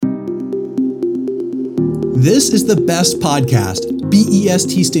This is the BEST podcast.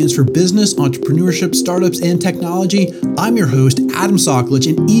 BEST stands for Business, Entrepreneurship, Startups, and Technology. I'm your host, Adam Soklich,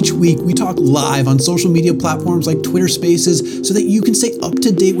 and each week we talk live on social media platforms like Twitter Spaces so that you can stay up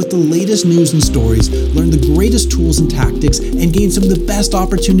to date with the latest news and stories, learn the greatest tools and tactics, and gain some of the best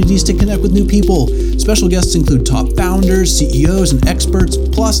opportunities to connect with new people. Special guests include top founders, CEOs, and experts.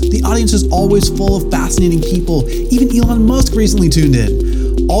 Plus, the audience is always full of fascinating people. Even Elon Musk recently tuned in.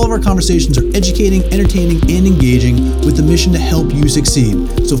 All of our conversations are educating, entertaining, and engaging with the mission to help you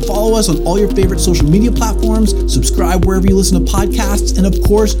succeed. So follow us on all your favorite social media platforms, subscribe wherever you listen to podcasts, and of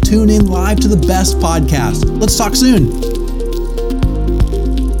course, tune in live to the BEST podcast. Let's talk soon.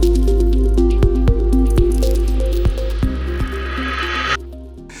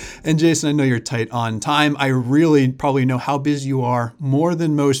 And Jason, I know you're tight on time. I really probably know how busy you are, more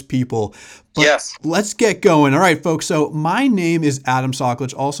than most people. But yes, let's get going. All right, folks. So my name is Adam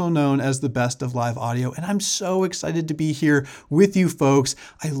Soklich, also known as the Best of Live Audio, and I'm so excited to be here with you folks.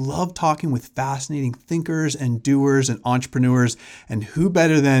 I love talking with fascinating thinkers and doers and entrepreneurs, and who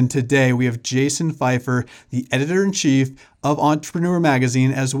better than today? We have Jason Feifer, the editor-in-chief of Entrepreneur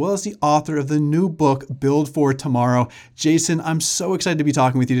Magazine, as well as the author of the new book, Build for Tomorrow. Jason, I'm so excited to be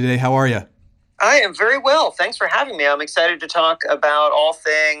talking with you today. How are you? I am very well. Thanks for having me. I'm excited to talk about all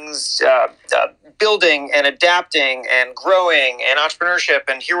things building and adapting and growing and entrepreneurship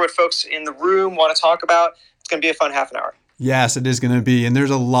and hear what folks in the room want to talk about. It's going to be a fun half an hour. Yes, it is going to be. And there's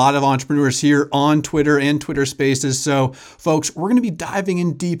a lot of entrepreneurs here on Twitter and Twitter Spaces. So, folks, we're going to be diving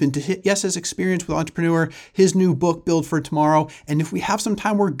in deep into his experience with Entrepreneur, his new book, Build for Tomorrow. And if we have some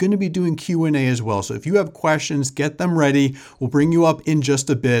time, we're going to be doing Q&A as well. So if you have questions, get them ready. We'll bring you up in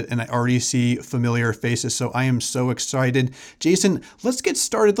just a bit. And I already see familiar faces, so I am so excited. Jason, let's get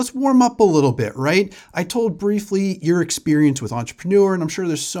started. Let's warm up a little bit, right? I told briefly your experience with Entrepreneur, and I'm sure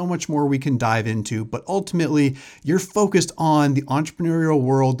there's so much more we can dive into. But ultimately, you're focused on the entrepreneurial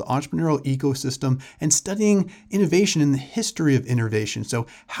world, the entrepreneurial ecosystem, and studying innovation and the history of innovation. So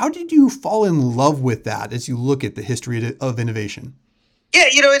how did you fall in love with that as you look at the history of innovation? Yeah,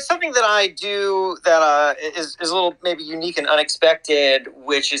 it's something that I do that is a little maybe unique and unexpected,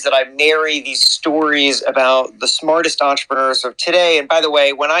 which is that I marry these stories about the smartest entrepreneurs of today. And by the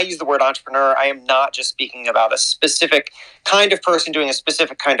way, when I use the word entrepreneur, I am not just speaking about a specific kind of person doing a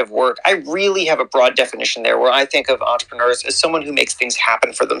specific kind of work. I really have a broad definition there where I think of entrepreneurs as someone who makes things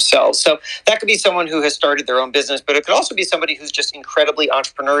happen for themselves. So that could be someone who has started their own business, but it could also be somebody who's just incredibly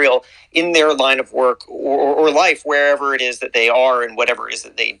entrepreneurial in their line of work or life, wherever it is that they are and whatever it is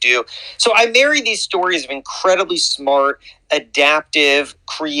that they do. So I marry these stories of incredibly smart, adaptive,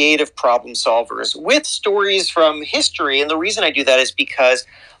 creative problem solvers with stories from history. And the reason I do that is because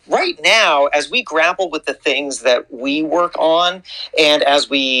right now, as we grapple with the things that we work on, and as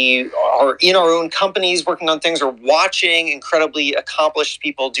we are in our own companies working on things or watching incredibly accomplished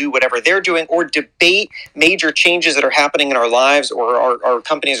people do whatever they're doing or debate major changes that are happening in our lives or our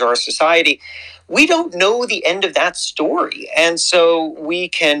companies or our society, we don't know the end of that story. And so we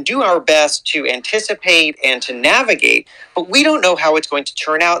can do our best to anticipate and to navigate, but we don't know how it's going to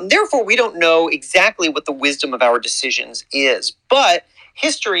turn out. And therefore, we don't know exactly what the wisdom of our decisions is. But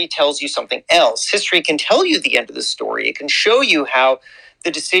history tells you something else. History can tell you the end of the story. It can show you how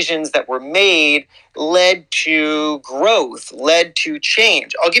the decisions that were made led to growth, led to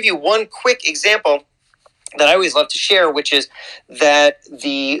change. I'll give you one quick example that I always love to share, which is that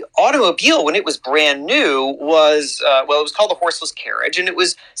the automobile, when it was brand new, was, it was called a horseless carriage. And it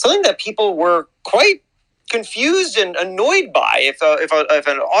was something that people were quite confused and annoyed by. If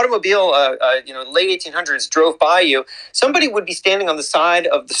an automobile, late 1800s drove by you, somebody would be standing on the side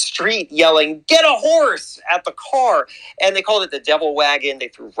of the street yelling, "Get a horse!" at the car. And they called it the devil wagon. They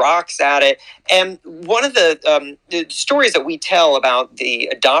threw rocks at it. And one of the stories that we tell about the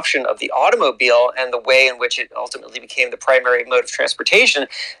adoption of the automobile and the way in which it ultimately became the primary mode of transportation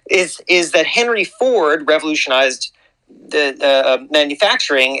is that Henry Ford revolutionized the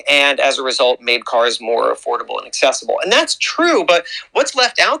manufacturing and as a result made cars more affordable and accessible. And that's true, but what's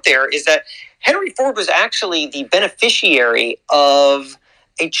left out there is that Henry Ford was actually the beneficiary of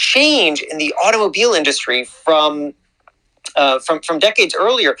a change in the automobile industry from decades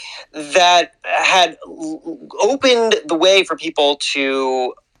earlier that had opened the way for people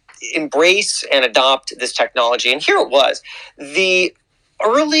to embrace and adopt this technology. And here it was. The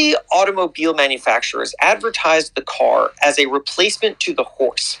early automobile manufacturers advertised the car as a replacement to the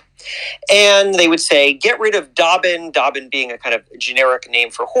horse. And they would say, get rid of Dobbin being a kind of generic name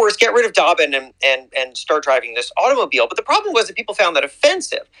for horse, get rid of Dobbin and start driving this automobile. But the problem was that people found that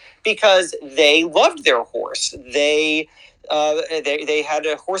offensive because they loved their horse. They they had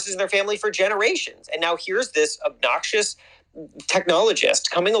horses in their family for generations. And now here's this obnoxious technologist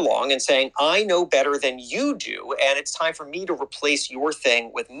coming along and saying, I know better than you do, and it's time for me to replace your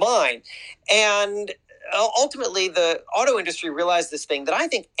thing with mine. And ultimately, the auto industry realized this thing that I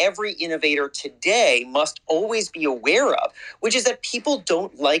think every innovator today must always be aware of, which is that people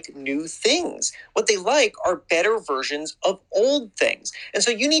don't like new things. What they like are better versions of old things. And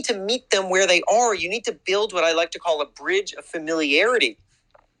so you need to meet them where they are. You need to build what I like to call a bridge of familiarity,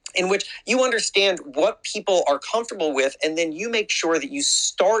 in which you understand what people are comfortable with, and then you make sure that you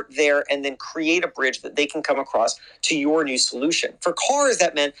start there and then create a bridge that they can come across to your new solution. For cars,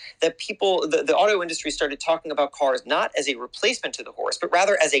 that meant that people, the auto industry started talking about cars not as a replacement to the horse, but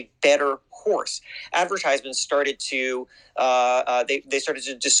rather as a better horse. Advertisements started to, they started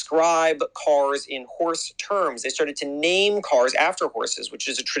to describe cars in horse terms. They started to name cars after horses, which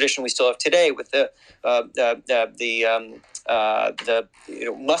is a tradition we still have today with the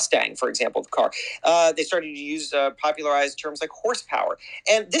Mustang, for example, the car. They started to use popularized terms like horsepower.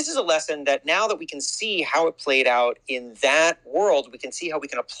 And this is a lesson that now that we can see how it played out in that world, we can see how we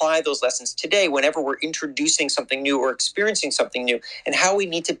can apply those lessons today whenever we're introducing something new or experiencing something new, and how we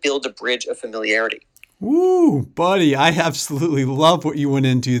need to build a bridge of familiarity. Woo, buddy, I absolutely love what you went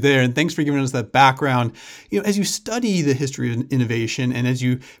into there. And thanks for giving us that background. As you study the history of innovation and as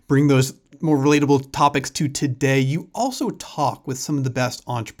you bring those more relatable topics to today, you also talk with some of the best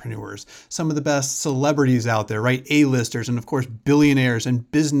entrepreneurs, some of the best celebrities out there, right? A-listers, and of course, billionaires and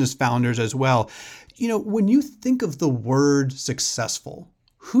business founders as well. When you think of the word successful,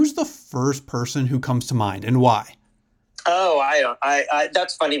 who's the first person who comes to mind and why? Oh, I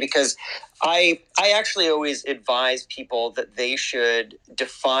that's funny because I actually always advise people that they should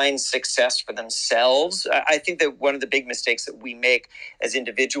define success for themselves. I think that one of the big mistakes that we make as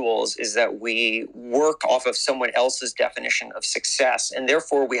individuals is that we work off of someone else's definition of success, and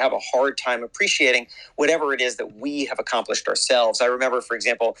therefore we have a hard time appreciating whatever it is that we have accomplished ourselves. I remember, for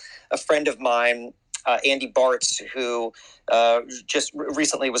example, a friend of mine, Andy Bartz, who just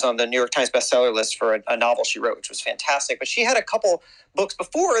recently was on the New York Times bestseller list for a novel she wrote, which was fantastic. But she had a couple books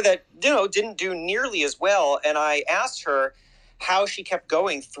before that, didn't do nearly as well. And I asked her how she kept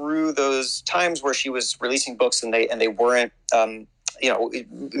going through those times where she was releasing books and they weren't,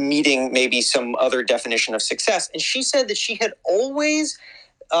 meeting maybe some other definition of success. And she said that she had always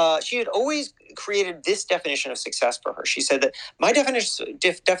created this definition of success for her. She said that my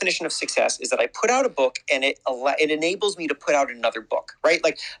definition of success is that I put out a book and it enables me to put out another book, right?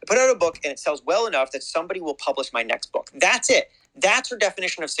 Like I put out a book and it sells well enough that somebody will publish my next book. That's it. That's her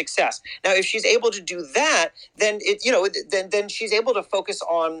definition of success. Now, if she's able to do that, then then she's able to focus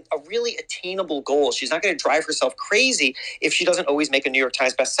on a really attainable goal. She's not going to drive herself crazy if she doesn't always make a New York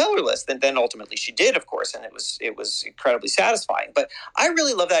Times bestseller list. Then ultimately she did, of course, and it was incredibly satisfying. But I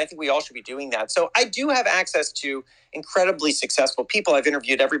really love that. I think we all should be doing that. So I do have access to incredibly successful people. I've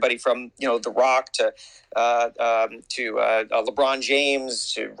interviewed everybody from The Rock to LeBron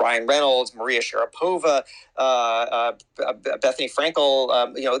James to Ryan Reynolds, Maria Sharapova, Bethany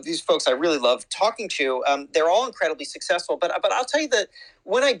Frankel. These folks I really love talking to. They're all incredibly successful, but I'll tell you that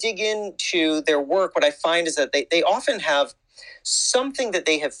when I dig into their work, what I find is that they often have something that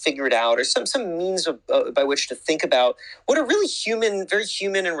they have figured out, or some means by which to think about what are really very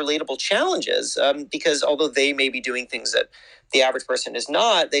human and relatable challenges. Because although they may be doing things that the average person is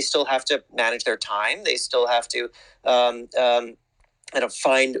not, they still have to manage their time. They still have to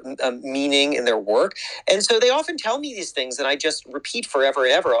find meaning in their work. And so they often tell me these things and I just repeat forever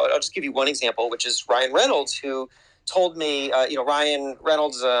and ever. I'll just give you one example, which is Ryan Reynolds, who told me, Ryan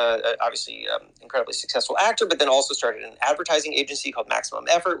Reynolds, obviously incredibly successful actor, but then also started an advertising agency called Maximum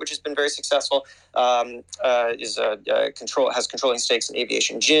Effort, which has been very successful. Has controlling stakes in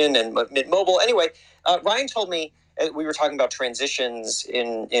Aviation Gin and Mint Mobile. Anyway, Ryan told me, we were talking about transitions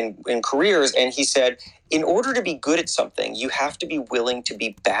in careers, and he said, in order to be good at something, you have to be willing to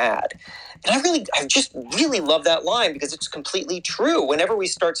be bad. And I just really love that line because it's completely true. Whenever we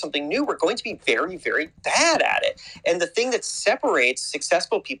start something new, we're going to be very, very bad at it. And the thing that separates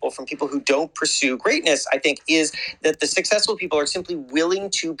successful people from people who don't pursue greatness, I think, is that the successful people are simply willing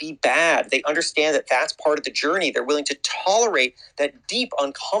to be bad. They understand that that's part of the journey. They're willing to tolerate that deep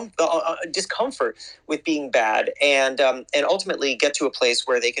discomfort with being bad, and ultimately get to a place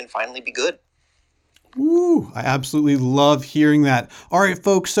where they can finally be good. Ooh, I absolutely love hearing that. All right,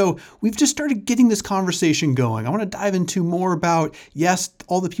 folks. So we've just started getting this conversation going. I want to dive into more about, yes,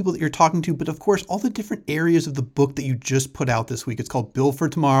 all the people that you're talking to, but of course, all the different areas of the book that you just put out this week. It's called Build for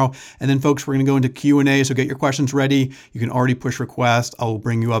Tomorrow. And then, folks, we're going to go into Q&A. So get your questions ready. You can already push request. I will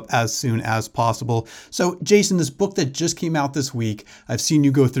bring you up as soon as possible. So, Jason, this book that just came out this week, I've seen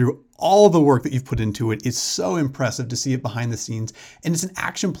you go through all the work that you've put into it. It's so impressive to see it behind the scenes. And it's an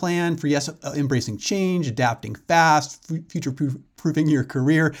action plan for, yes, embracing change, adapting fast, future-proofing your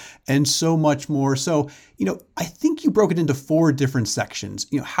career, and so much more. So, I think you broke it into 4 different sections.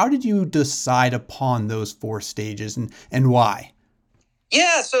 How did you decide upon those 4 stages and why?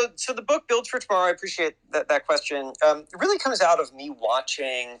 Yeah, so the book Build for Tomorrow, I appreciate that question. It really comes out of me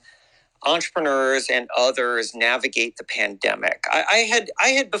watching entrepreneurs and others navigate the pandemic.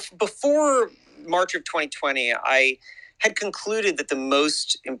 Before March of 2020, I had concluded that the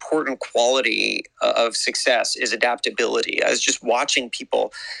most important quality of success is adaptability. I was just watching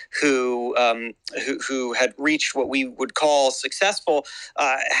people who had reached what we would call successful,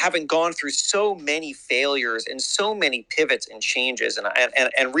 having gone through so many failures and so many pivots and changes,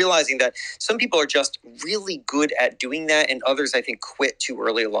 and realizing that some people are just really good at doing that, and others, I think, quit too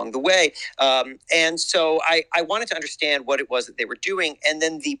early along the way. And so I wanted to understand what it was that they were doing, and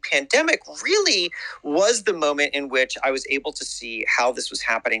then the pandemic really was the moment in which I was able to see how this was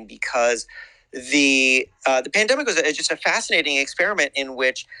happening, because the pandemic was just a fascinating experiment in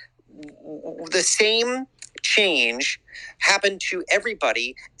which the same change happened to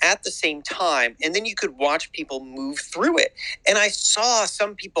everybody at the same time, and then you could watch people move through it. And I saw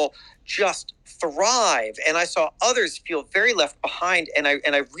some people just thrive, and I saw others feel very left behind. And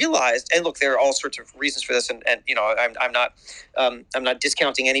I realized, and look, there are all sorts of reasons for this, and I'm not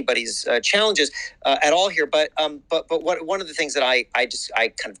discounting anybody's challenges at all here, but one of the things that I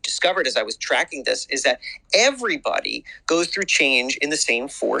kind of discovered as I was tracking this is that everybody goes through change in the same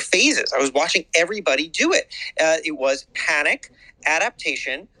 4 phases. I was watching everybody do it. It was panic,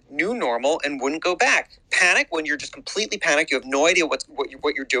 adaptation, new normal, and wouldn't go back. Panic, when you're just completely panicked, you have no idea what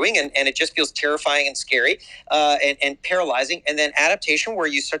you're doing, and it just feels terrifying and scary and paralyzing. And then adaptation, where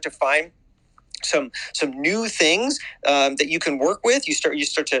you start to find some new things that you can work with. You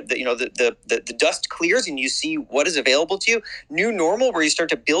start to the dust clears and you see what is available to you. New normal, where you start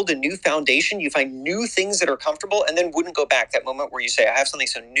to build a new foundation. You find new things that are comfortable, and then wouldn't go back. That moment where you say, I have something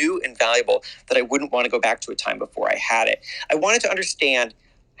so new and valuable that I wouldn't want to go back to a time before I had it. I wanted to understand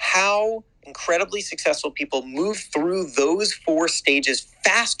how incredibly successful people move through those 4 stages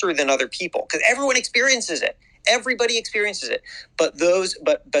faster than other people, because everyone experiences it. Everybody experiences it, but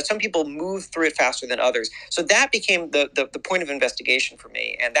some people move through it faster than others. So that became the point of investigation for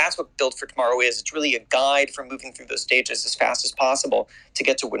me, and that's what Build for Tomorrow is. It's really a guide for moving through those stages as fast as possible to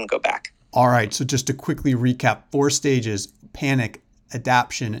get to wouldn't go back. All right, so just to quickly recap, 4 stages: panic,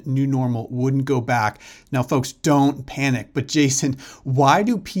 adaptation, new normal, wouldn't go back. Now, folks, don't panic. But Jason, why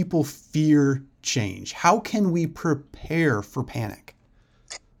do people fear change? How can we prepare for panic?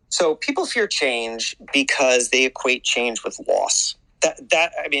 So people fear change because they equate change with loss. I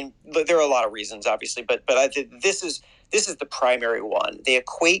mean, there are a lot of reasons, obviously, but I think this is the primary one. They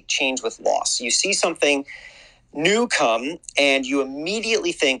equate change with loss. You see something new come, and you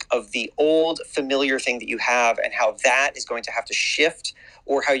immediately think of the old familiar thing that you have and how that is going to have to shift,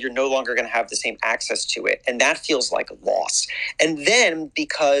 or how you're no longer going to have the same access to it. And that feels like a loss. And then,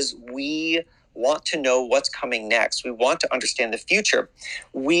 because we want to know what's coming next, we want to understand the future,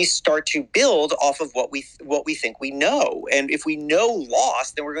 we start to build off of what we think we know. And if we know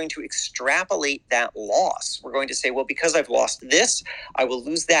loss, then we're going to extrapolate that loss. We're going to say, well, because I've lost this, I will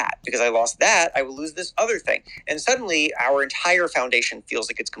lose that. Because I lost that, I will lose this other thing. And suddenly our entire foundation feels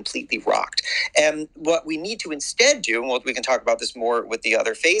like it's completely rocked. And what we need to instead do, and what we can talk about this more with the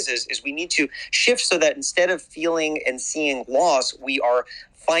other phases, is we need to shift so that instead of feeling and seeing loss, we are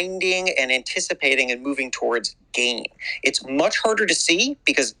finding and anticipating and moving towards gain. It's much harder to see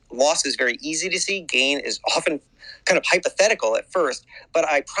because loss is very easy to see. Gain is often kind of hypothetical at first, but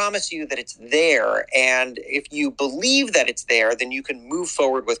I promise you that it's there. And if you believe that it's there, then you can move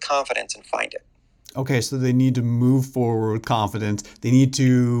forward with confidence and find it. Okay, so they need to move forward with confidence. They need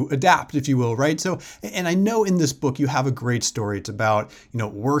to adapt, if you will, right? So, and I know in this book you have a great story. It's about,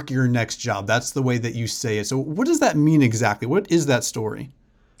 work your next job. That's the way that you say it. So what does that mean exactly? What is that story?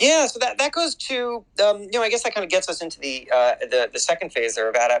 Yeah, so that goes to, I guess that kind of gets us into the second phase there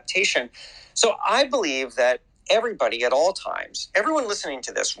of adaptation. So I believe that everybody at all times, everyone listening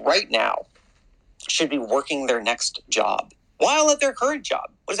to this right now, should be working their next job while at their current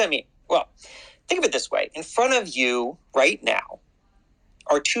job. What does that mean? Well, think of it this way. In front of you right now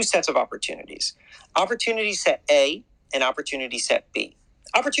are two sets of opportunities: opportunity set A and opportunity set B.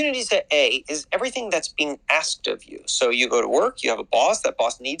 Opportunity set A is everything that's being asked of you. So you go to work, you have a boss, that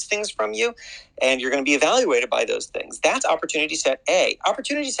boss needs things from you, and you're going to be evaluated by those things. That's opportunity set A.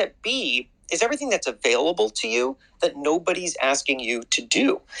 Opportunity set B is everything that's available to you that nobody's asking you to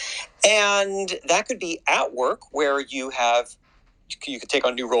do. And that could be at work, where you could take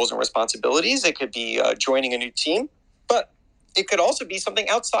on new roles and responsibilities. It could be joining a new team, but it could also be something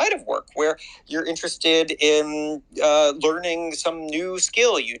outside of work, where you're interested in learning some new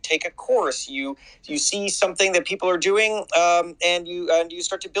skill. You take a course, you see something that people are doing, and you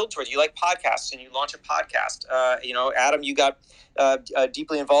start to build towards it. You like podcasts, and you launch a podcast. Adam, you got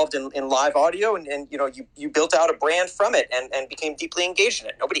deeply involved in live audio, and you built out a brand from it, and became deeply engaged in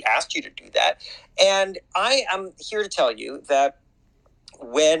it. Nobody asked you to do that. And I am here to tell you that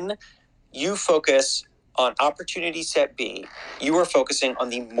when you focus on opportunity set B, you are focusing on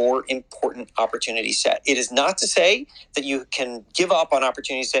the more important opportunity set. It is not to say that you can give up on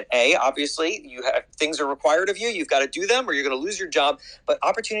opportunity set A. Obviously, things are required of you. You've got to do them, or you're going to lose your job. But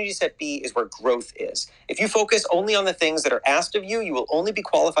opportunity set B is where growth is. If you focus only on the things that are asked of you, you will only be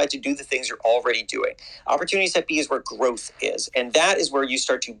qualified to do the things you're already doing. Opportunity set B is where growth is. And that is where you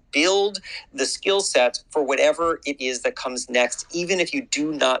start to build the skill set for whatever it is that comes next, even if you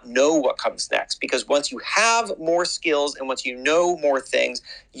do not know what comes next. Because once you have more skills, and once you know more things,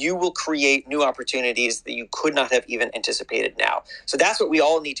 you will create new opportunities that you could not have even anticipated now. So that's what we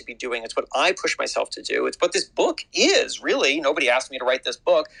all need to be doing. It's what I push myself to do. It's what this book is, really. Nobody asked me to write this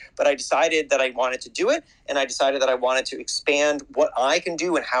book, but I decided that I wanted to do it, and I decided that I wanted to expand what I can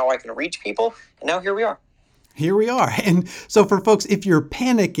do and how I can reach people. And now here we are. Here we are. And so for folks, if you're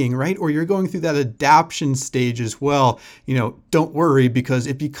panicking, right, or you're going through that adaptation stage as well, don't worry, because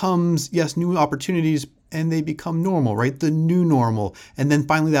it becomes, yes, new opportunities, and they become normal, right? The new normal. And then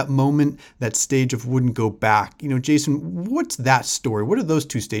finally that moment, that stage of wouldn't go back. Jason, what's that story? What are those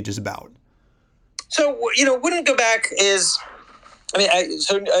two stages about? So, wouldn't go back is,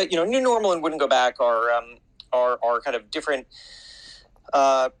 new normal and wouldn't go back are kind of different,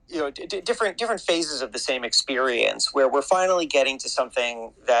 different phases of the same experience, where we're finally getting to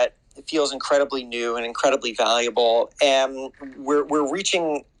something that feels incredibly new and incredibly valuable, and we're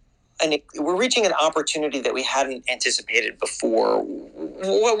reaching an opportunity that we hadn't anticipated before.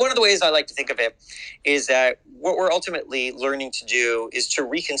 One of the ways I like to think of it is that what we're ultimately learning to do is to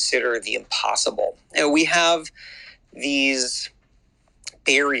reconsider the impossible. We have these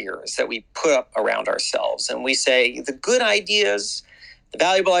barriers that we put up around ourselves, and we say the good ideas, the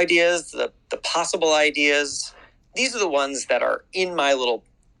valuable ideas, the possible ideas, these are the ones that are in my little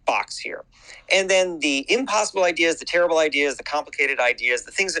box here. And then the impossible ideas, the terrible ideas, the complicated ideas,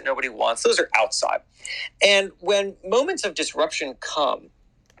 the things that nobody wants, those are outside. And when moments of disruption come,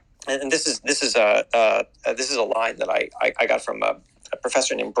 and this is a line that I got from a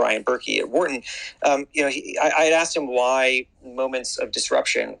professor named Brian Berkey at Wharton. I had asked him why moments of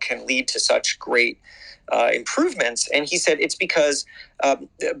disruption can lead to such great improvements, and he said it's because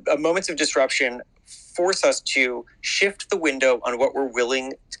moments of disruption force us to shift the window on what we're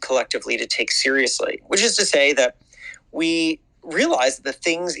willing collectively to take seriously, which is to say that we realize that the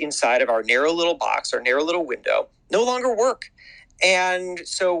things inside of our narrow little box, our narrow little window, no longer work. And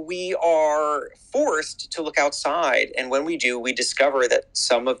so we are forced to look outside. And when we do, we discover that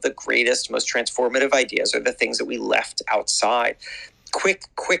some of the greatest, most transformative ideas are the things that we left outside. Quick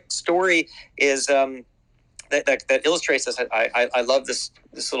story is that illustrates this. I love this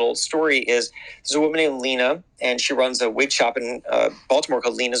little story. There's a woman named Lena, and she runs a wig shop in Baltimore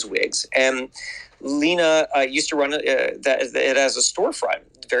called Lena's Wigs. And Lena used to run it as a storefront.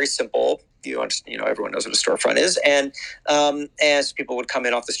 Very simple. Everyone knows what a storefront is. And as people would come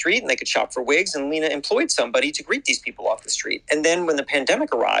in off the street and they could shop for wigs, and Lena employed somebody to greet these people off the street. And then when the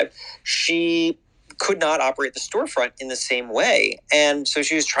pandemic arrived, she could not operate the storefront in the same way. And so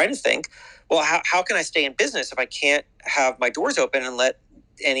she was trying to think, well, how can I stay in business if I can't have my doors open and let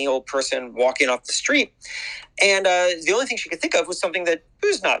any old person walk in off the street? And the only thing she could think of was something that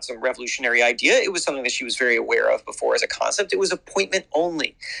was not some revolutionary idea. It was something that she was very aware of before as a concept. It was appointment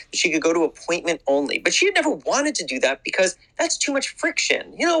only. She could go to appointment only. But she had never wanted to do that because that's too much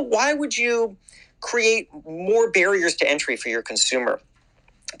friction. Why would you create more barriers to entry for your consumer?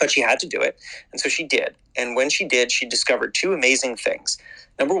 But she had to do it. And so she did. And when she did, she discovered two amazing things.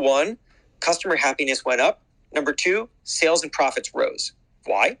 Number one, customer happiness went up. Number two, sales and profits rose.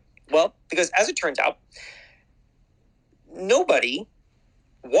 Why? Well, because as it turns out, nobody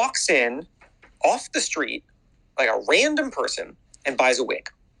walks in off the street like a random person and buys a wig.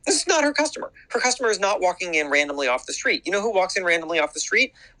 This is not her customer. Her customer is not walking in randomly off the street. You know who walks in randomly off the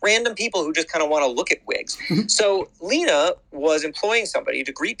street? Random people who just kind of want to look at wigs. So Lena was employing somebody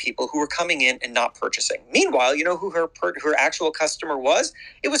to greet people who were coming in and not purchasing. Meanwhile, you know who her actual customer was?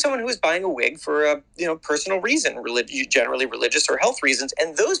 It was someone who was buying a wig for a personal reason, generally religious or health reasons.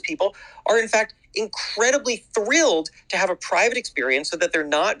 And those people are in fact incredibly thrilled to have a private experience so that they're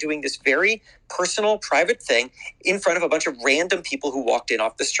not doing this very personal, private thing in front of a bunch of random people who walked in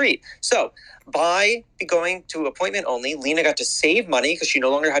off the street. So by going to appointment only, Lena got to save money because she no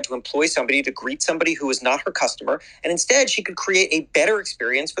longer had to employ somebody to greet somebody who was not her customer. And instead, she could create a better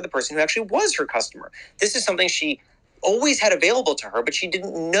experience for the person who actually was her customer. This is something she always had available to her, but she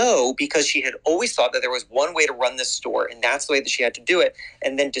didn't know because she had always thought that there was one way to run this store, and that's the way that she had to do it.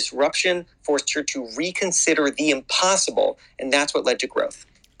 And then disruption forced her to reconsider the impossible, and that's what led to growth.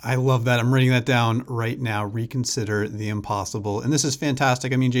 I love that. I'm writing that down right now. Reconsider the impossible. And this is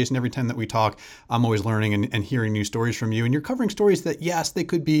fantastic. I mean, Jason, every time that we talk, I'm always learning and hearing new stories from you. And you're covering stories that, yes, they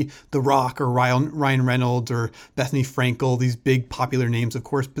could be The Rock or Ryan Reynolds or Bethany Frankel, these big popular names, of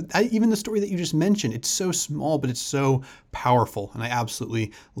course. But even the story that you just mentioned, it's so small, but it's so powerful. And I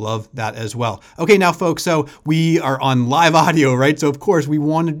absolutely love that as well. Okay, now, folks, so we are on live audio, right? So, of course, we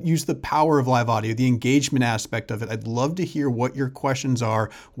want to use the power of live audio, the engagement aspect of it. I'd love to hear what your questions are.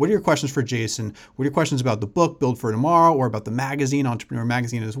 What are your questions for Jason? What are your questions about the book, Build for Tomorrow, or about the magazine, Entrepreneur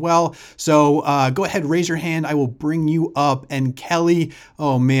Magazine as well? So go ahead, raise your hand. I will bring you up. And Kelly,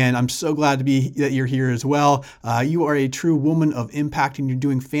 oh man, I'm so glad that you're here as well. You are a true woman of impact and you're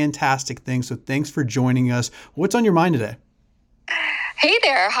doing fantastic things. So thanks for joining us. What's on your mind today? Hey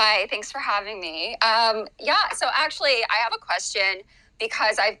there. Hi. Thanks for having me. So actually, I have a question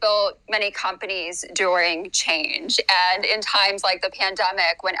because I've built many companies during change and in times like the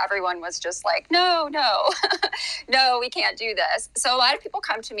pandemic when everyone was just like, no, no, we can't do this. So a lot of people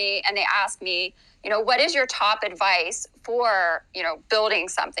come to me and they ask me, what is your top advice for, building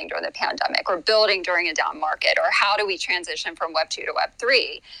something during the pandemic or building during a down market, or how do we transition from Web 2 to Web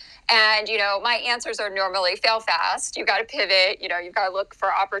 3? And, my answers are normally fail fast. You've got to pivot, you've got to look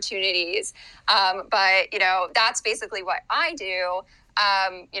for opportunities. But that's basically what I do.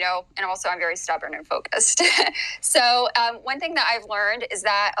 And also I'm very stubborn and focused. So one thing that I've learned is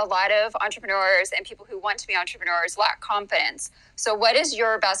that a lot of entrepreneurs and people who want to be entrepreneurs lack confidence. So what is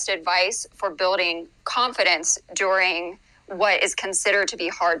your best advice for building confidence during what is considered to be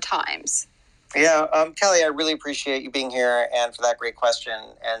hard times? Yeah, Kelly, I really appreciate you being here and for that great question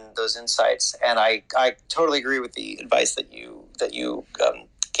and those insights. And I totally agree with the advice that you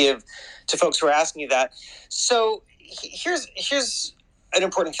give to folks who are asking you that. So here's an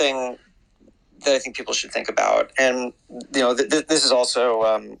important thing that I think people should think about. And, this is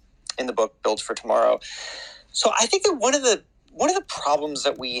also in the book, Build for Tomorrow. So I think that one of the problems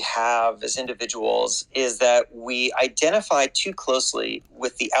that we have as individuals is that we identify too closely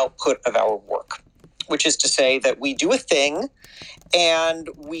with the output of our work, which is to say that we do a thing and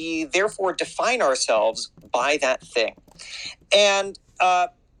we therefore define ourselves by that thing. And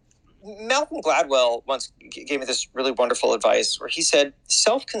Malcolm Gladwell once gave me this really wonderful advice where he said,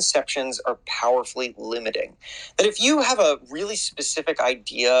 self-conceptions are powerfully limiting. That if you have a really specific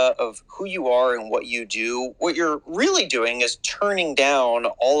idea of who you are and what you do, what you're really doing is turning down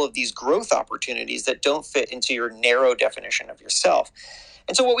all of these growth opportunities that don't fit into your narrow definition of yourself.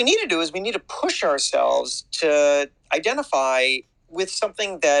 And so what we need to do is we need to push ourselves to identify with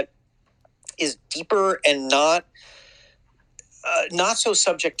something that is deeper and not so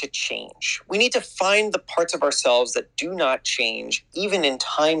subject to change. We need to find the parts of ourselves that do not change, even in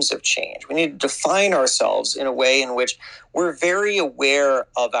times of change. We need to define ourselves in a way in which we're very aware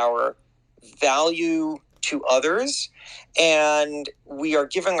of our value to others, and we are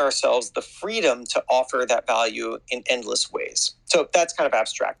giving ourselves the freedom to offer that value in endless ways. So that's kind of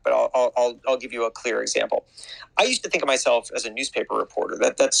abstract, but I'll give you a clear example. I used to think of myself as a newspaper reporter.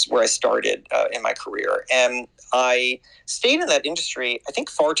 That's where I started in my career. And I stayed in that industry, I think,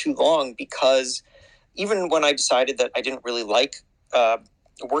 far too long, because even when I decided that I didn't really like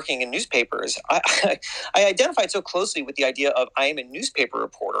working in newspapers, I identified so closely with the idea of I am a newspaper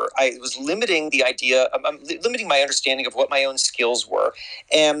reporter. I was limiting limiting my understanding of what my own skills were.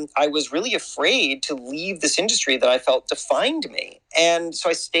 And I was really afraid to leave this industry that I felt defined me. And so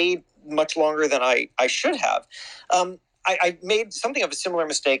I stayed much longer than I should have. I made something of a similar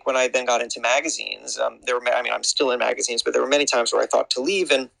mistake when I then got into magazines. I'm still in magazines, but there were many times where I thought to leave,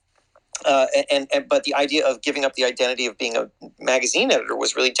 but the idea of giving up the identity of being a magazine editor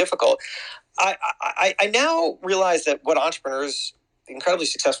was really difficult. I now realize that what entrepreneurs incredibly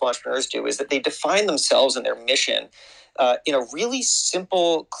successful entrepreneurs do is that they define themselves and their mission in a really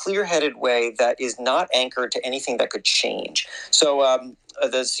simple, clear-headed way that is not anchored to anything that could change. So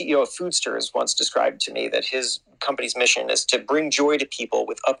the CEO of Foodsters once described to me that his company's mission is to bring joy to people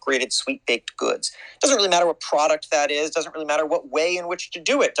with upgraded sweet-baked goods. Doesn't really matter what product that is, doesn't really matter what way in which to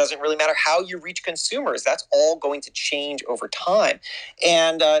do it, doesn't really matter how you reach consumers. That's all going to change over time.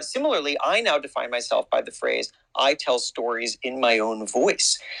 And similarly, I now define myself by the phrase, I tell stories in my own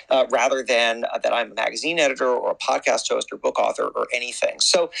voice, rather than that I'm a magazine editor or a podcast host or book author or anything.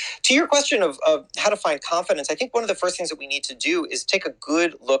 So to your question of how to find confidence, I think one of the first things that we need to do is take a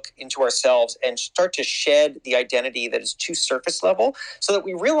good look into ourselves and start to shed the identity that is too surface level so that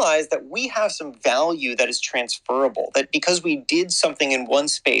we realize that we have some value that is transferable, that because we did something in one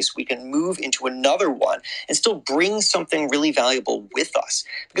space, we can move into another one and still bring something really valuable with us.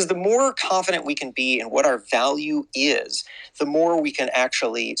 Because the more confident we can be in what our value is, the more we can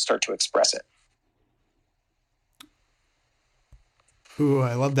actually start to express it. Ooh,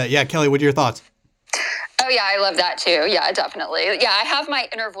 I love that. Yeah, Kelly, what are your thoughts? Oh, yeah, I love that too. Yeah, definitely. Yeah, I have my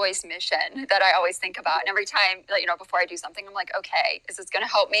inner voice mission that I always think about. And every time, before I do something, I'm like, okay, is this going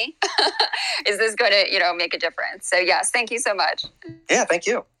to help me? Is this going to, make a difference? So yes, thank you so much. Yeah, thank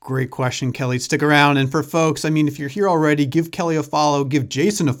you. Great question, Kelly. Stick around. And for folks, if you're here already, give Kelly a follow, give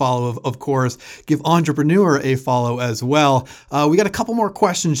Jason a follow, of course, give Entrepreneur a follow as well. We got a couple more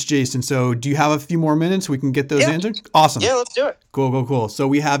questions, Jason. So do you have a few more minutes? We can get those answered? Awesome. Yeah, let's do it. Cool. So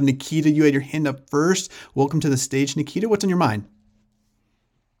we have Nikita. You had your hand up first. Welcome to the stage, Nikita. What's on your mind?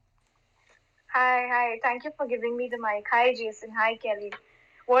 Hi. Thank you for giving me the mic. Hi, Jason. Hi, Kelly.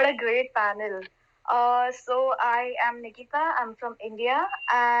 What a great panel. So I am Nikita. I'm from India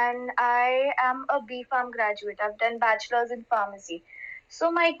and I am a B.Pharm graduate. I've done bachelor's in pharmacy. So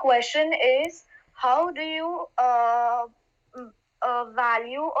my question is, how do you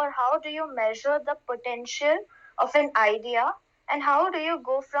value or how do you measure the potential of an idea and how do you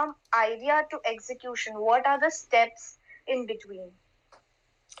go from idea to execution? What are the steps in between?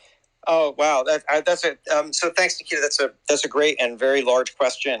 Oh wow, that's a so thanks, Nikita. That's a great and very large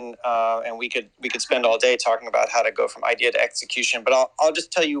question, and we could spend all day talking about how to go from idea to execution. But I'll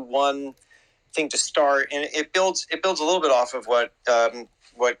just tell you one thing to start, and it builds a little bit off of what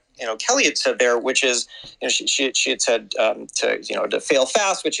Kelly had said there, which is she had said to fail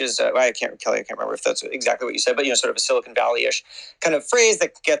fast, which is I can't remember if that's exactly what you said, but sort of a Silicon Valley-ish kind of phrase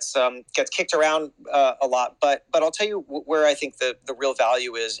that gets kicked around a lot. But I'll tell you where I think the real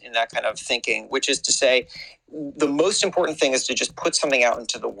value is in that kind of thinking, which is to say the most important thing is to just put something out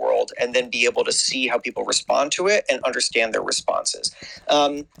into the world and then be able to see how people respond to it and understand their responses.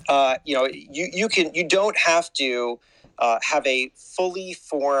 You don't have to have a fully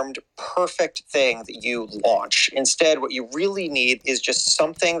formed, perfect thing that you launch. Instead, what you really need is just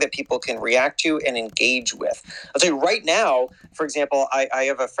something that people can react to and engage with. I'll tell you right now, for example, I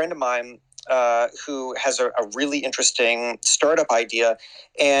have a friend of mine who has a really interesting startup idea,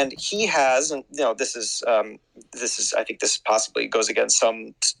 and he has, and this is I think this possibly goes against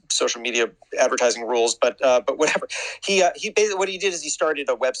some social media advertising rules, but whatever. He basically what he did is he started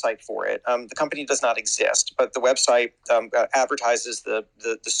a website for it. The company does not exist, but the website advertises the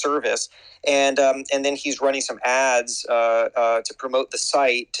service, and then he's running some ads to promote the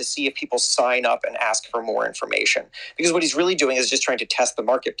site to see if people sign up and ask for more information. Because what he's really doing is just trying to test the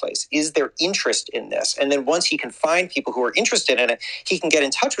marketplace. Is there interest in this? And then once he can find people who are interested in it, he can get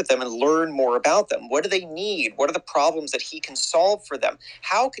in touch with them and learn more about them. What do they need? What are the problems that he can solve for them?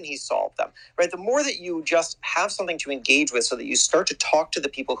 How can he solve them? Right? The more that you just have something to engage with so that you start to talk to the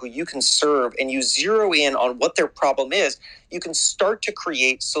people who you can serve and you zero in on what their problem is, you can start to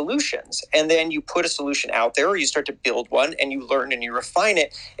create solutions. And then you put a solution out there, or you start to build one, and you learn and you refine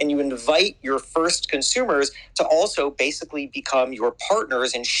it, and you invite your first consumers to also basically become your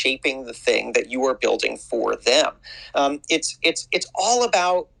partners in shaping the thing that you are building for them. It's all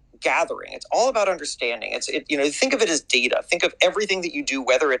about gathering. It's all about understanding. Think of it as data. Think of everything that you do,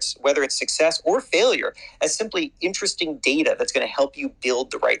 whether it's success or failure, as simply interesting data that's going to help you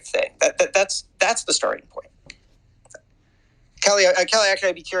build the right thing. That's the starting point. Kelly, actually,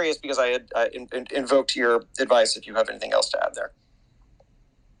 I'd be curious because I had invoked your advice. If you have anything else to add there.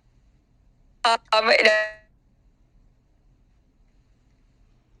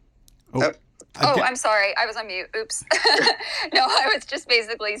 I'm sorry. I was on mute. Oops. No, I was just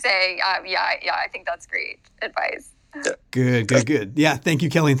basically saying, I think that's great advice. Good. Yeah, thank you,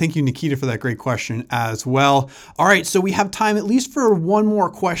 Kelly, and thank you, Nikita, for that great question as well. All right, so we have time at least for one more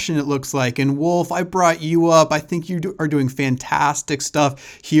question, it looks like. And Wolf, I brought you up. I think you are doing fantastic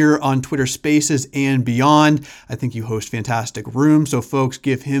stuff here on Twitter Spaces and beyond. I think you host fantastic rooms, so folks,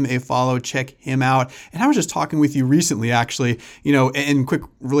 give him a follow, check him out. And I was just talking with you recently, actually, in quick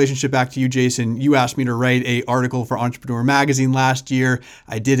relationship back to you, Jason. You asked me to write an article for Entrepreneur Magazine last year.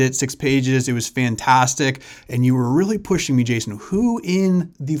 I did it, 6 pages. It was fantastic. And you were really pushing me, Jason, who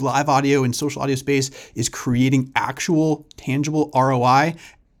in the live audio and social audio space is creating actual tangible ROI?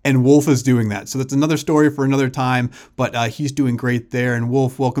 And Wolf is doing that. So that's another story for another time, but he's doing great there. And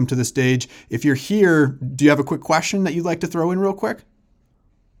Wolf, welcome to the stage. If you're here, do you have a quick question that you'd like to throw in real quick?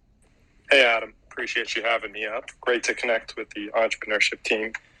 Hey, Adam. Appreciate you having me up. Great to connect with the entrepreneurship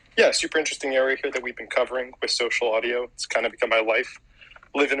team. Yeah, super interesting area here that we've been covering with social audio. It's kind of become my life,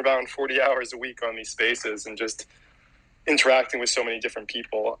 living around 40 hours a week on these spaces and just interacting with so many different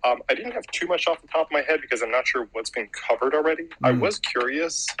people. I didn't have too much off the top of my head because I'm not sure what's been covered already. I was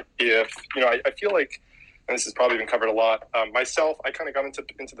curious if, I feel like, and this has probably been covered a lot, myself, I kind of got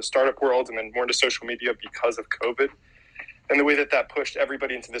into the startup world and then more into social media because of COVID and the way that pushed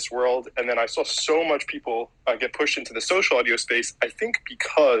everybody into this world. And then I saw so much people get pushed into the social audio space, I think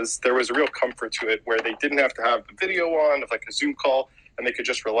because there was a real comfort to it where they didn't have to have the video on of like a Zoom call and they could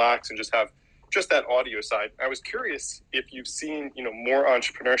just relax and just have just that audio side. I was curious if you've seen, more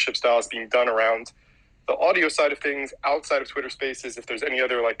entrepreneurship styles being done around the audio side of things outside of Twitter Spaces, if there's any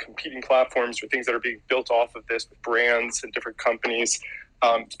other like competing platforms or things that are being built off of this with brands and different companies,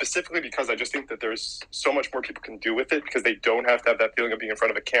 specifically because I just think that there's so much more people can do with it because they don't have to have that feeling of being in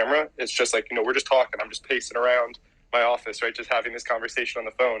front of a camera. It's just like, we're just talking. I'm just pacing around my office, right? Just having this conversation on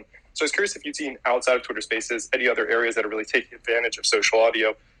the phone. So I was curious if you'd seen outside of Twitter Spaces, any other areas that are really taking advantage of social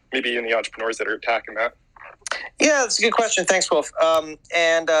audio, maybe in the entrepreneurs that are attacking that? Yeah, that's a good question. Thanks, Wolf.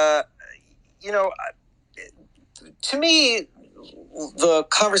 To me, the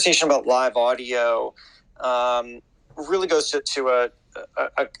conversation about live audio really goes to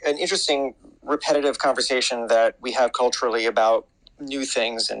an interesting repetitive conversation that we have culturally about new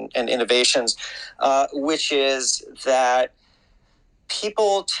things and innovations, which is that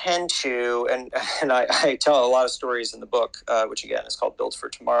people tend to, and I tell a lot of stories in the book, which again is called Built for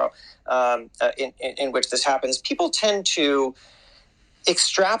Tomorrow, in which this happens. People tend to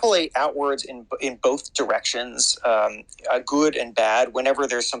extrapolate outwards in both directions, good and bad, whenever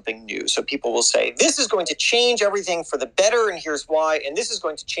there's something new. So people will say, this is going to change everything for the better, and here's why, and this is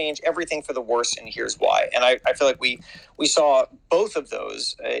going to change everything for the worse, and here's why. And I feel like we saw both of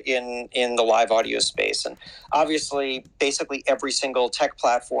those in the live audio space. And obviously, basically every single tech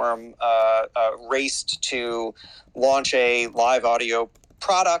platform raced to launch a live audio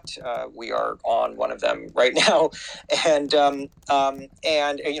product. We are on one of them right now, and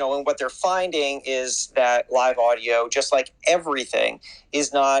what they're finding is that live audio, just like everything,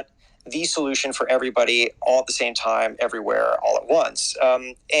 is not the solution for everybody all at the same time, everywhere, all at once.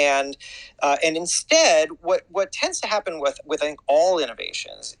 And instead, what tends to happen with I think all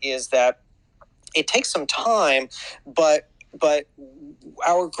innovations is that it takes some time, but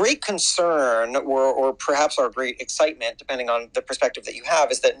our great concern, or perhaps our great excitement, depending on the perspective that you have,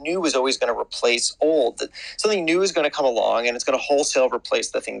 is that new is always going to replace old. That something new is going to come along and it's going to wholesale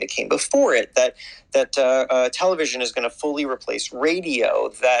replace the thing that came before it. That television is going to fully replace radio.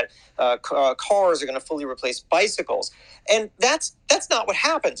 That cars are going to fully replace bicycles. And that's not what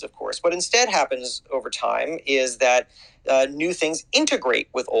happens, of course. What instead happens over time is that new things integrate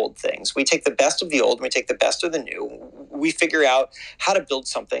with old things. We take the best of the old and we take the best of the new. We figure out how to build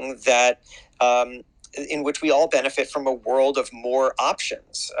something that in which we all benefit from a world of more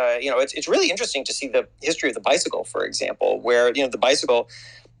options. It's really interesting to see the history of the bicycle, for example, where the bicycle,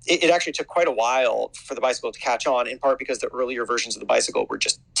 it actually took quite a while for the bicycle to catch on, in part because the earlier versions of the bicycle were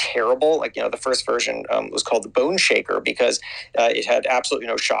just terrible. Like, the first version was called the Bone Shaker because it had absolutely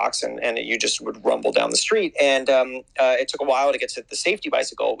no shocks and you just would rumble down the street. And it took a while to get to the safety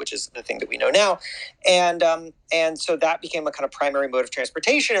bicycle, which is the thing that we know now. And so that became a kind of primary mode of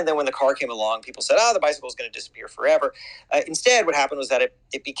transportation. And then when the car came along, people said, the bicycle is going to disappear forever. Instead, what happened was that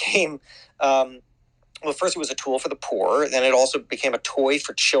it became... well, first it was a tool for the poor, then it also became a toy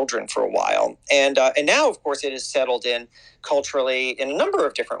for children for a while. And now, of course, it is settled in culturally in a number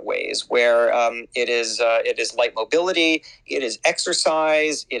of different ways, where it is light mobility, it is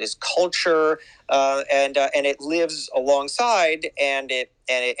exercise, it is culture, and it lives alongside, and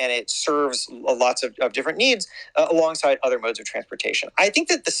it serves lots of different needs alongside other modes of transportation. I think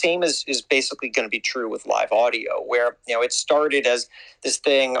that the same is basically going to be true with live audio, where it started as this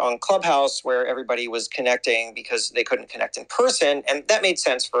thing on Clubhouse where everybody was connecting because they couldn't connect in person, and that made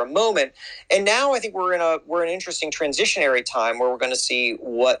sense for a moment. And now I think we're in an interesting transitionary time where we're going to see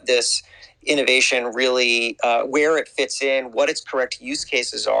what this innovation really, where it fits in, what its correct use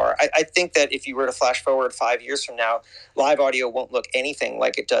cases are. I think that if you were to flash forward 5 years from now, live audio won't look anything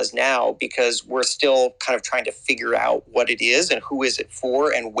like it does now, because we're still kind of trying to figure out what it is and who is it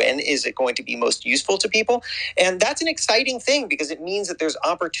for and when is it going to be most useful to people. And that's an exciting thing, because it means that there's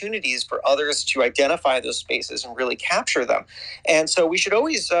opportunities for others to identify those spaces and really capture them. And so we should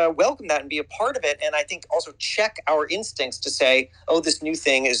always welcome that and be a part of it. And I think also check our instincts to say, oh, this new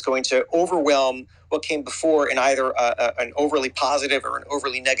thing is going to overwhelm what came before in either an overly positive or an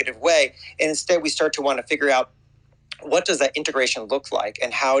overly negative way. And instead, we start to want to figure out, what does that integration look like,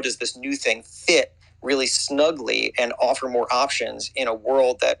 and how does this new thing fit really snugly and offer more options in a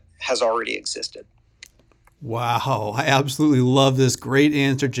world that has already existed? Wow, I absolutely love this. Great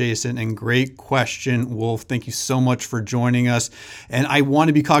answer, Jason, and great question, Wolf. Thank you so much for joining us. And I want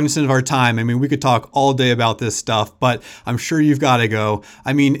to be cognizant of our time. I mean, we could talk all day about this stuff, but I'm sure you've got to go.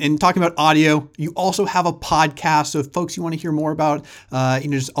 I mean, in talking about audio, you also have a podcast. So if folks, you want to hear more about,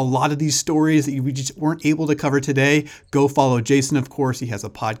 just a lot of these stories that we just weren't able to cover today, go follow Jason. Of course, he has a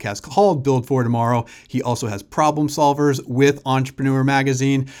podcast called Build for Tomorrow. He also has Problem Solvers with Entrepreneur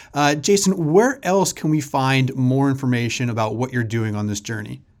Magazine. Jason, where else can we find more information about what you're doing on this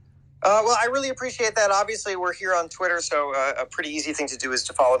journey? Well, I really appreciate that. Obviously, we're here on Twitter, so a pretty easy thing to do is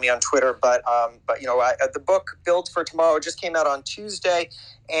to follow me on Twitter. But the book Build for Tomorrow just came out on Tuesday,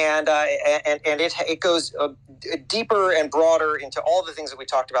 and it goes deeper and broader into all the things that we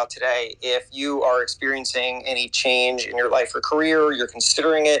talked about today. If you are experiencing any change in your life or career, you're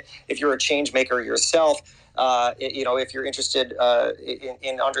considering it. If you're a change maker yourself. If you're interested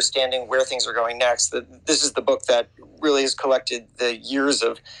in understanding where things are going next, this is the book that really has collected the years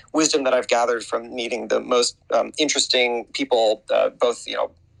of wisdom that I've gathered from meeting the most interesting people, both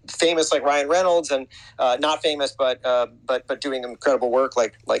famous like Ryan Reynolds and not famous, but doing incredible work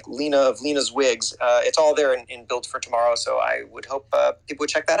like Lena of Lena's Wigs. It's all there in Build for Tomorrow. So I would hope people would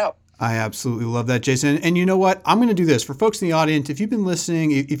check that out. I absolutely love that, Jason. And you know what? I'm going to do this for folks in the audience. If you've been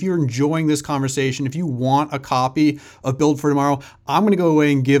listening, if you're enjoying this conversation, if you want a copy of Build for Tomorrow, I'm going to go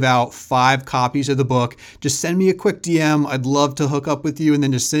away and give out 5 copies of the book. Just send me a quick DM. I'd love to hook up with you and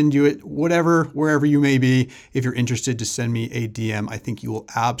then just send you it, wherever you may be. If you're interested, just send me a DM. I think you will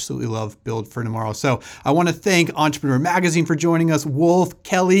absolutely love Build for Tomorrow. So I want to thank Entrepreneur Magazine for joining us, Wolf,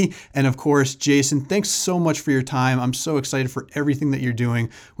 Kelly, and of course, Jason. Thanks so much for your time. I'm so excited for everything that you're doing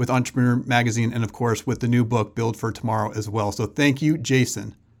with Entrepreneur Magazine and of course with the new book Build for Tomorrow as well. So thank you,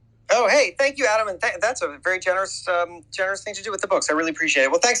 Jason. Oh, hey, thank you, Adam. And that's a very generous thing to do with the books. I really appreciate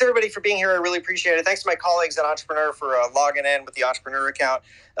it. Well, thanks everybody for being here. I really appreciate it. Thanks to my colleagues at Entrepreneur for logging in with the Entrepreneur account.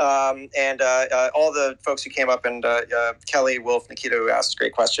 And all the folks who came up, and Kelly, Wolf, Nikita, who asked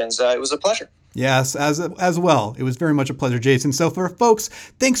great questions. It was a pleasure. Yes, as well. It was very much a pleasure, Jason. So for folks,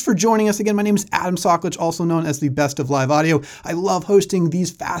 thanks for joining us again. My name is Adam Socklich, also known as the Best of Live Audio. I love hosting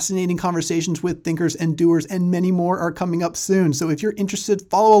these fascinating conversations with thinkers and doers, and many more are coming up soon. So if you're interested,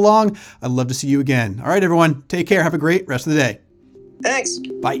 follow along. I'd love to see you again. All right, everyone, take care. Have a great rest of the day. Thanks.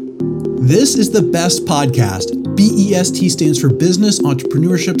 Bye. This is the BEST podcast. BEST stands for Business,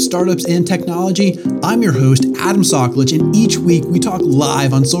 Entrepreneurship, Startups, and Technology. I'm your host, Adam Socklich, and each week we talk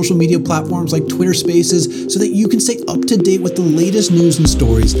live on social media platforms like Twitter Spaces so that you can stay up to date with the latest news and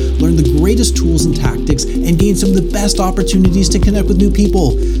stories, learn the greatest tools and tactics, and gain some of the best opportunities to connect with new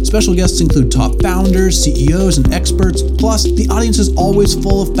people. Special guests include top founders, CEOs, and experts. Plus, the audience is always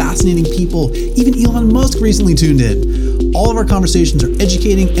full of fascinating people. Even Elon Musk recently tuned in. All of our conversations are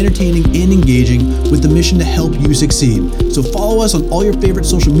educating, entertaining, and engaging with the mission to help you succeed. So follow us on all your favorite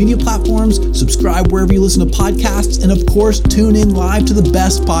social media platforms, subscribe wherever you listen to podcasts, and of course, tune in live to the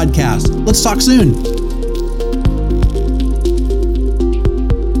BEST podcast. Let's talk soon.